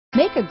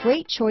Make a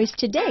great choice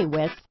today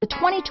with the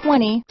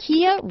 2020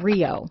 Kia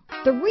Rio.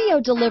 The Rio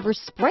delivers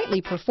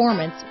sprightly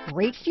performance,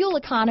 great fuel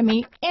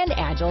economy, and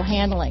agile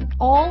handling,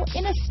 all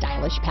in a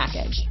stylish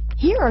package.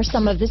 Here are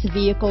some of this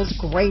vehicle's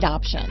great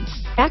options: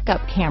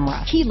 backup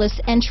camera, keyless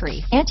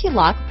entry,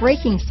 anti-lock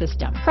braking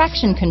system,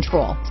 traction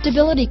control,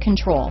 stability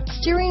control,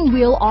 steering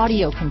wheel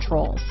audio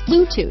controls,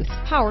 Bluetooth,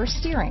 power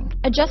steering,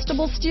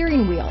 adjustable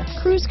steering wheel,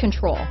 cruise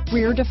control,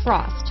 rear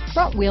defrost,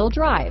 front wheel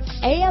drive,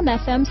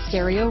 AM/FM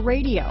stereo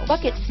radio,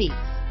 bucket seats,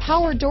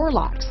 power door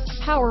locks,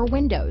 power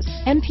windows,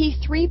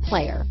 MP3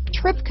 player,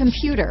 trip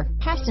computer,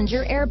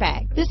 passenger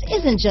airbag. This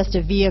isn't just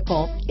a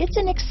vehicle, it's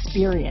an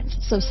experience.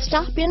 So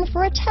stop in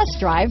for a test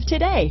drive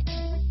today.